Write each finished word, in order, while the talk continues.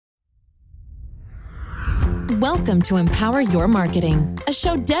Welcome to Empower Your Marketing, a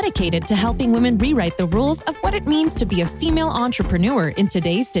show dedicated to helping women rewrite the rules of what it means to be a female entrepreneur in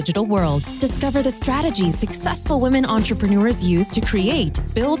today's digital world. Discover the strategies successful women entrepreneurs use to create,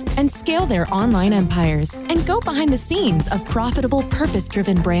 build, and scale their online empires, and go behind the scenes of profitable,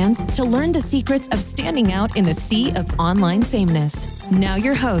 purpose-driven brands to learn the secrets of standing out in the sea of online sameness. Now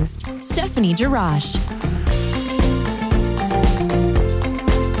your host, Stephanie Jarash.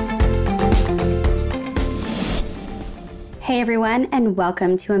 Hey everyone, and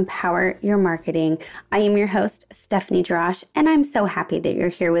welcome to Empower Your Marketing. I am your host, Stephanie Jarash, and I'm so happy that you're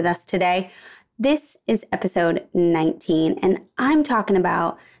here with us today. This is episode 19, and I'm talking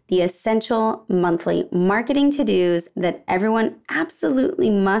about the essential monthly marketing to-dos that everyone absolutely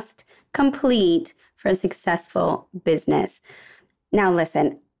must complete for a successful business. Now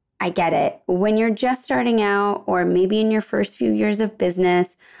listen, I get it. When you're just starting out, or maybe in your first few years of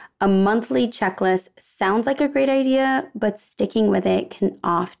business, a monthly checklist sounds like a great idea, but sticking with it can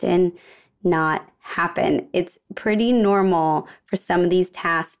often not happen. It's pretty normal for some of these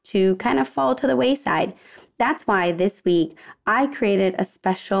tasks to kind of fall to the wayside. That's why this week I created a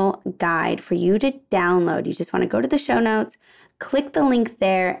special guide for you to download. You just want to go to the show notes, click the link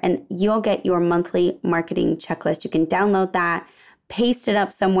there, and you'll get your monthly marketing checklist. You can download that, paste it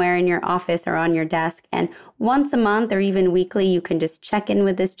up somewhere in your office or on your desk. And once a month or even weekly, you can just check in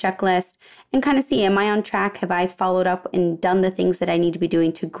with this checklist and kind of see, am I on track? Have I followed up and done the things that I need to be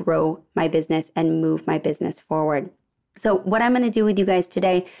doing to grow my business and move my business forward? So what I'm going to do with you guys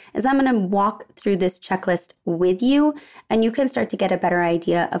today is I'm going to walk through this checklist with you, and you can start to get a better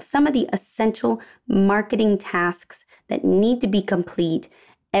idea of some of the essential marketing tasks that need to be complete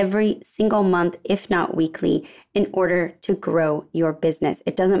every single month, if not weekly, in order to grow your business.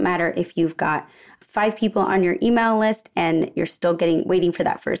 It doesn't matter if you've got 5 people on your email list and you're still waiting for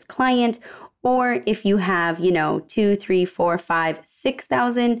that first client, or if you have, 2, 3, 4, 5,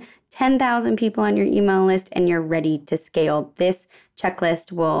 6,000, 10,000 people on your email list and you're ready to scale. This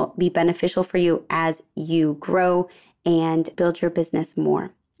checklist will be beneficial for you as you grow and build your business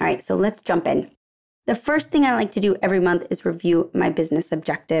more. All right, so let's jump in. The first thing I like to do every month is review my business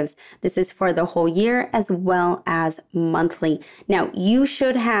objectives. This is for the whole year as well as monthly. Now, you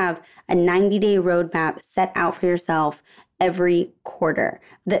should have a 90-day roadmap set out for yourself every quarter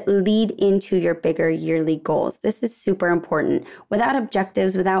that lead into your bigger yearly goals. This is super important. Without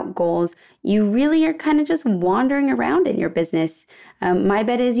objectives, without goals, you really are kind of just wandering around in your business. My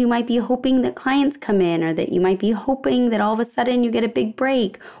bet is you might be hoping that clients come in, or that you might be hoping that all of a sudden you get a big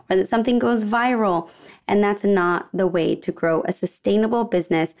break, or that something goes viral. And that's not the way to grow a sustainable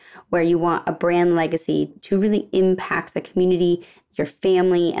business where you want a brand legacy to really impact the community, your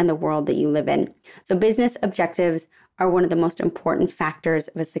family, and the world that you live in. So business objectives are one of the most important factors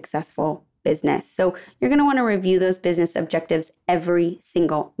of a successful business. So you're going to want to review those business objectives every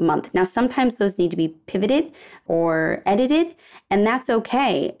single month. Now, sometimes those need to be pivoted or edited, and that's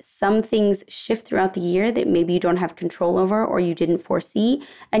okay. Some things shift throughout the year that maybe you don't have control over or you didn't foresee,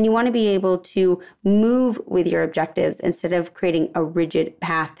 and you want to be able to move with your objectives instead of creating a rigid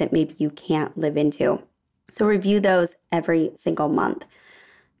path that maybe you can't live into. So review those every single month.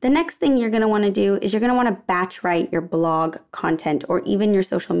 The next thing you're going to want to do is you're going to want to batch write your blog content or even your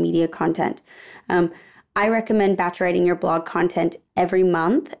social media content. I recommend batch writing your blog content every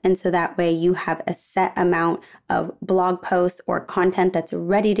month. And so that way you have a set amount of blog posts or content that's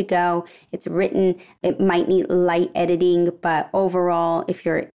ready to go. It's written. It might need light editing, but overall, if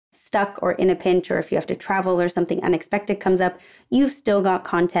you're stuck or in a pinch, or if you have to travel or something unexpected comes up, you've still got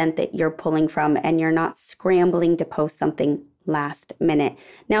content that you're pulling from and you're not scrambling to post something last minute.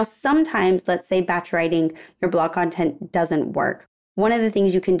 Now, sometimes, let's say batch writing your blog content doesn't work. One of the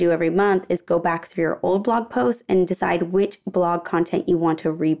things you can do every month is go back through your old blog posts and decide which blog content you want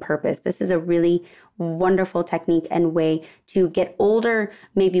to repurpose. This is a really wonderful technique and way to get older,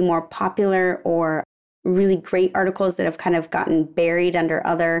 maybe more popular, or really great articles that have kind of gotten buried under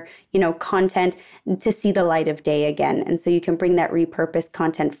other, content to see the light of day again. And so you can bring that repurposed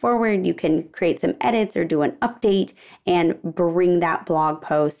content forward. You can create some edits or do an update and bring that blog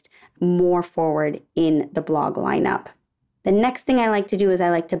post more forward in the blog lineup. The next thing I like to do is I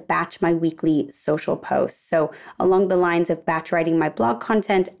like to batch my weekly social posts. So along the lines of batch writing my blog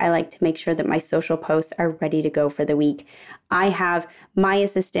content, I like to make sure that my social posts are ready to go for the week. I have my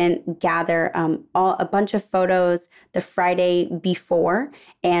assistant gather a bunch of photos the Friday before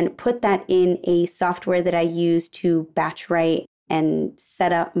and put that in a software that I use to batch write and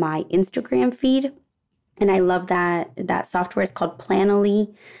set up my Instagram feed. And I love that software is called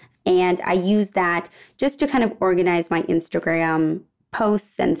Planoly. And I use that just to kind of organize my Instagram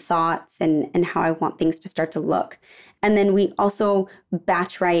posts and thoughts and how I want things to start to look. And then we also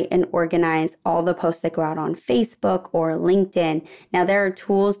batch write and organize all the posts that go out on Facebook or LinkedIn. Now, there are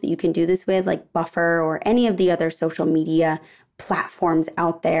tools that you can do this with, like Buffer or any of the other social media platforms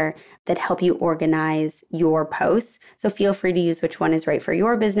out there that help you organize your posts. So feel free to use which one is right for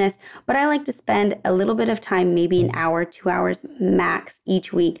your business. But I like to spend a little bit of time, maybe an hour, 2 hours max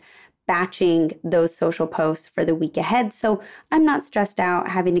each week, batching those social posts for the week ahead. So I'm not stressed out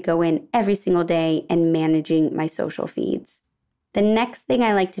having to go in every single day and managing my social feeds. The next thing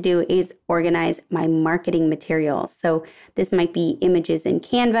I like to do is organize my marketing materials. So this might be images in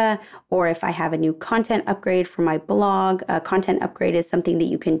Canva, or if I have a new content upgrade for my blog. A content upgrade is something that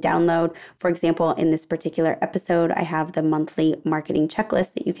you can download. For example, in this particular episode, I have the monthly marketing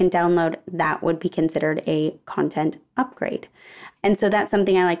checklist that you can download. That would be considered a content upgrade. And so that's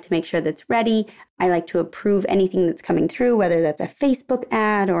something I like to make sure that's ready. I like to approve anything that's coming through, whether that's a Facebook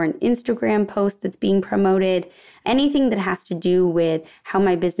ad or an Instagram post that's being promoted. Anything that has to do with how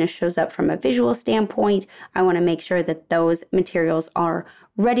my business shows up from a visual standpoint, I want to make sure that those materials are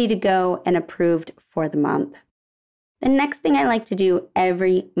ready to go and approved for the month. The next thing I like to do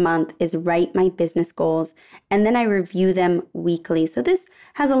every month is write my business goals, and then I review them weekly. So this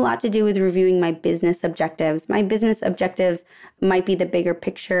has a lot to do with reviewing my business objectives. My business objectives might be the bigger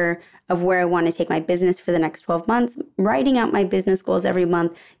picture of where I want to take my business for the next 12 months. Writing out my business goals every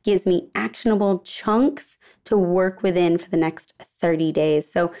month gives me actionable chunks to work within for the next 30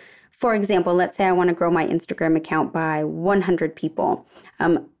 days. So for example, let's say I want to grow my Instagram account by 100 people.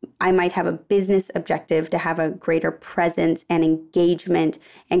 I might have a business objective to have a greater presence and engagement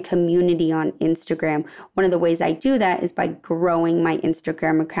and community on Instagram. One of the ways I do that is by growing my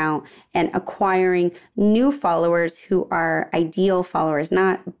Instagram account and acquiring new followers who are ideal followers,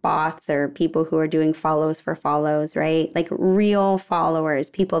 not bots or people who are doing follows for follows, right? Like real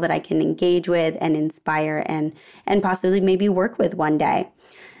followers, people that I can engage with and inspire and possibly maybe work with one day.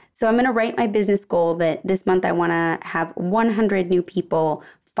 So I'm going to write my business goal that this month I want to have 100 new people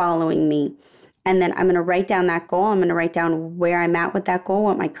following me. And then I'm going to write down that goal. I'm going to write down where I'm at with that goal,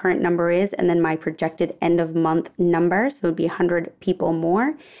 what my current number is, and then my projected end of month number. So it would be 100 people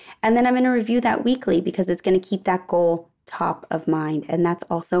more. And then I'm going to review that weekly because it's going to keep that goal top of mind. And that's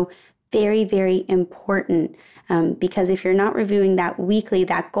also very, very important because if you're not reviewing that weekly,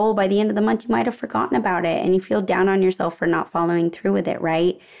 that goal, by the end of the month, you might have forgotten about it and you feel down on yourself for not following through with it,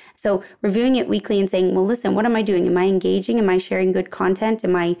 right? So reviewing it weekly and saying, well, listen, what am I doing? Am I engaging? Am I sharing good content?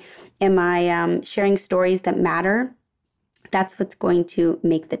 Am I sharing stories that matter? That's what's going to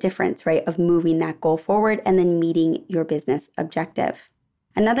make the difference, right? Of moving that goal forward and then meeting your business objective.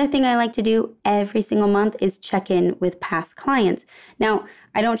 Another thing I like to do every single month is check in with past clients. Now,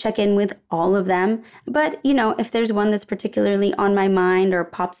 I don't check in with all of them, but if there's one that's particularly on my mind or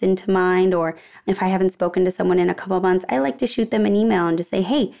pops into mind, or if I haven't spoken to someone in a couple of months, I like to shoot them an email and just say,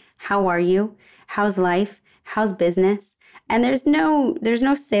 hey, how are you? How's life? How's business? And there's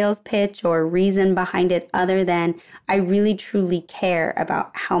no sales pitch or reason behind it other than I really truly care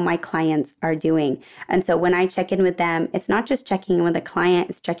about how my clients are doing. And so when I check in with them, it's not just checking in with a client,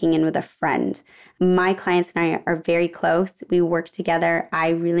 it's checking in with a friend. My clients and I are very close. We work together.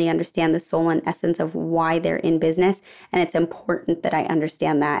 I really understand the soul and essence of why they're in business, and it's important that I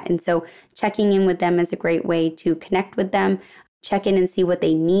understand that. And so checking in with them is a great way to connect with them. Check in and see what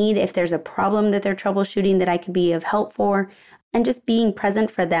they need, if there's a problem that they're troubleshooting that I could be of help for, and just being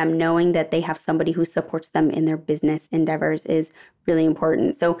present for them, knowing that they have somebody who supports them in their business endeavors is really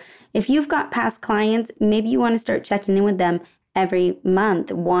important. So if you've got past clients, maybe you want to start checking in with them every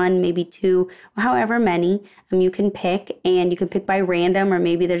month, 1, maybe 2, however many you can pick, and you can pick by random, or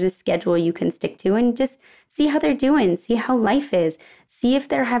maybe there's a schedule you can stick to and just see how they're doing, see how life is, see if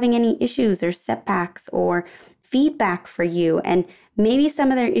they're having any issues or setbacks or feedback for you. And maybe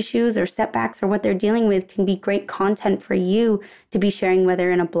some of their issues or setbacks or what they're dealing with can be great content for you to be sharing,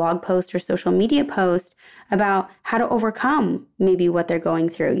 whether in a blog post or social media post, about how to overcome maybe what they're going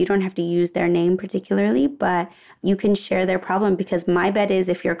through. You don't have to use their name particularly, but you can share their problem, because my bet is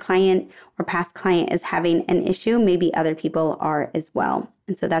if your client or past client is having an issue, maybe other people are as well.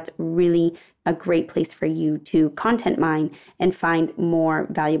 And so that's really a great place for you to content mine and find more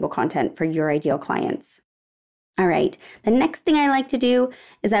valuable content for your ideal clients. All right. The next thing I like to do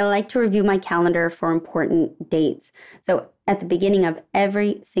is I like to review my calendar for important dates. So at the beginning of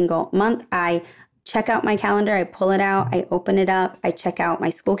every single month, I check out my calendar. I pull it out, I open it up, I check out my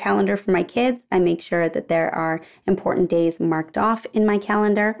school calendar for my kids. I make sure that there are important days marked off in my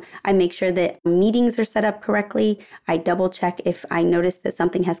calendar. I make sure that meetings are set up correctly. I double check if I notice that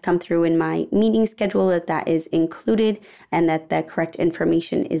something has come through in my meeting schedule, that is included and that the correct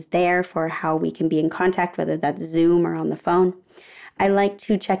information is there for how we can be in contact, whether that's Zoom or on the phone. I like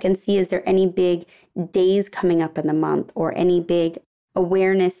to check and see, is there any big days coming up in the month or any big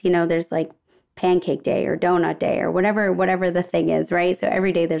awareness? There's like pancake day or donut day or whatever the thing is, right? So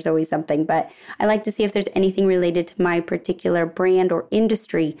every day there's always something, but I like to see if there's anything related to my particular brand or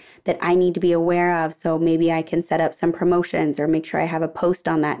industry that I need to be aware of. So maybe I can set up some promotions or make sure I have a post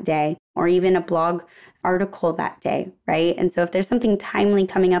on that day or even a blog article that day, right? And so if there's something timely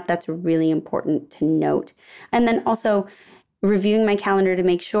coming up, that's really important to note. And then also reviewing my calendar to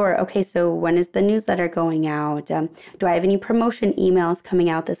make sure, okay, so when is the newsletter going out? Do I have any promotion emails coming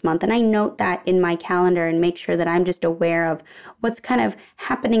out this month? And I note that in my calendar and make sure that I'm just aware of what's kind of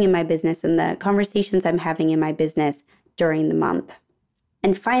happening in my business and the conversations I'm having in my business during the month.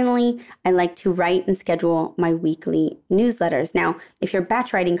 And finally, I like to write and schedule my weekly newsletters. Now, if you're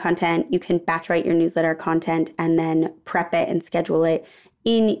batch writing content, you can batch write your newsletter content and then prep it and schedule it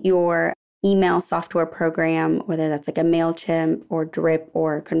in your email software program, whether that's like a MailChimp or Drip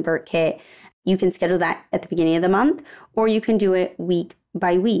or ConvertKit. You can schedule that at the beginning of the month, or you can do it week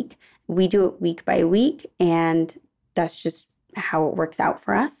by week. We do it week by week, and that's just how it works out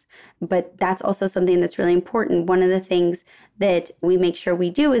for us. But that's also something that's really important. One of the things that we make sure we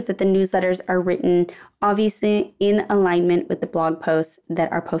do is that the newsletters are written obviously in alignment with the blog posts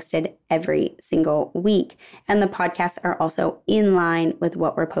that are posted every single week. And the podcasts are also in line with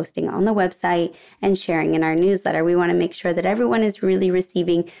what we're posting on the website and sharing in our newsletter. We want to make sure that everyone is really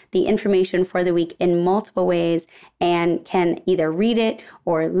receiving the information for the week in multiple ways and can either read it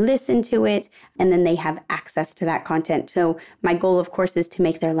or listen to it, and then they have access to that content. So my goal, of course, is to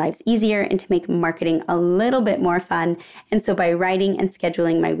make their lives easier and to make marketing a little bit more fun. And so by writing and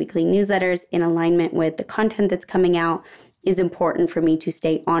scheduling my weekly newsletters in alignment with the content that's coming out is important for me to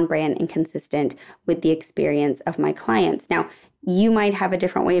stay on brand and consistent with the experience of my clients. Now, you might have a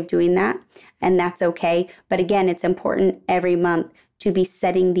different way of doing that, and that's okay. But again, it's important every month to be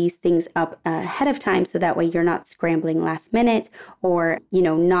setting these things up ahead of time so that way you're not scrambling last minute or,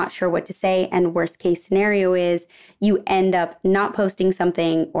 not sure what to say. And worst case scenario is you end up not posting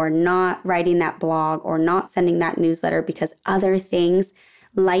something or not writing that blog or not sending that newsletter because other things,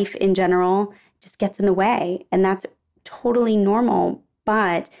 life in general, just gets in the way. And that's totally normal,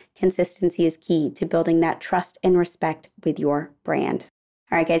 but consistency is key to building that trust and respect with your brand.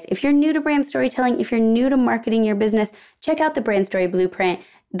 All right, guys, if you're new to brand storytelling, if you're new to marketing your business, check out the Brand Story Blueprint.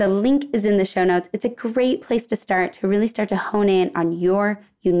 The link is in the show notes. It's a great place to start to hone in on your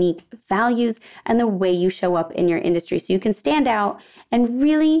unique values and the way you show up in your industry so you can stand out and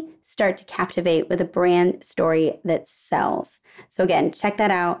really start to captivate with a brand story that sells. So again, check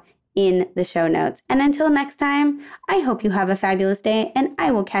that out in the show notes. And until next time, I hope you have a fabulous day, and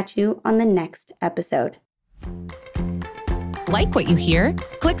I will catch you on the next episode. Like what you hear?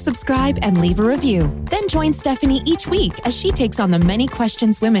 Click subscribe and leave a review. Then join Stephanie each week as she takes on the many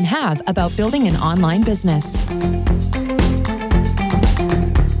questions women have about building an online business.